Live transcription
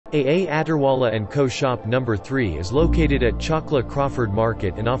A.A.ATTARWALA CO Shop No. 3 is located at Chakla Crawford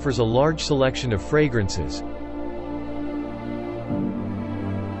Market and offers a large selection of fragrances.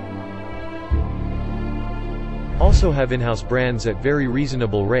 Also have in-house brands at very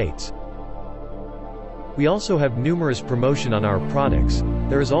reasonable rates. We also have numerous promotion on our products.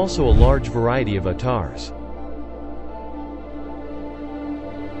 There is also a large variety of attars.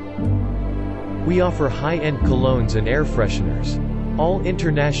 We offer high-end colognes and air fresheners. All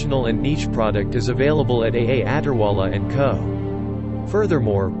international and niche product is available at A.A.ATTARWALA CO.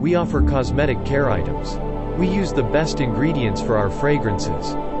 Furthermore, we offer cosmetic care items. We use the best ingredients for our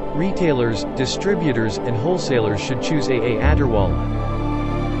fragrances. Retailers, distributors, and wholesalers should choose A.A.ATTARWALA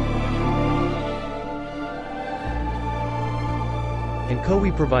CO.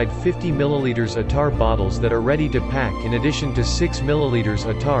 We provide 50 ml attar bottles that are ready to pack in addition to 6 ml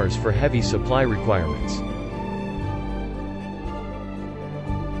attars for heavy supply requirements.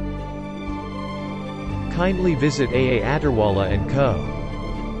 Kindly visit A.A.ATTARWALA CO.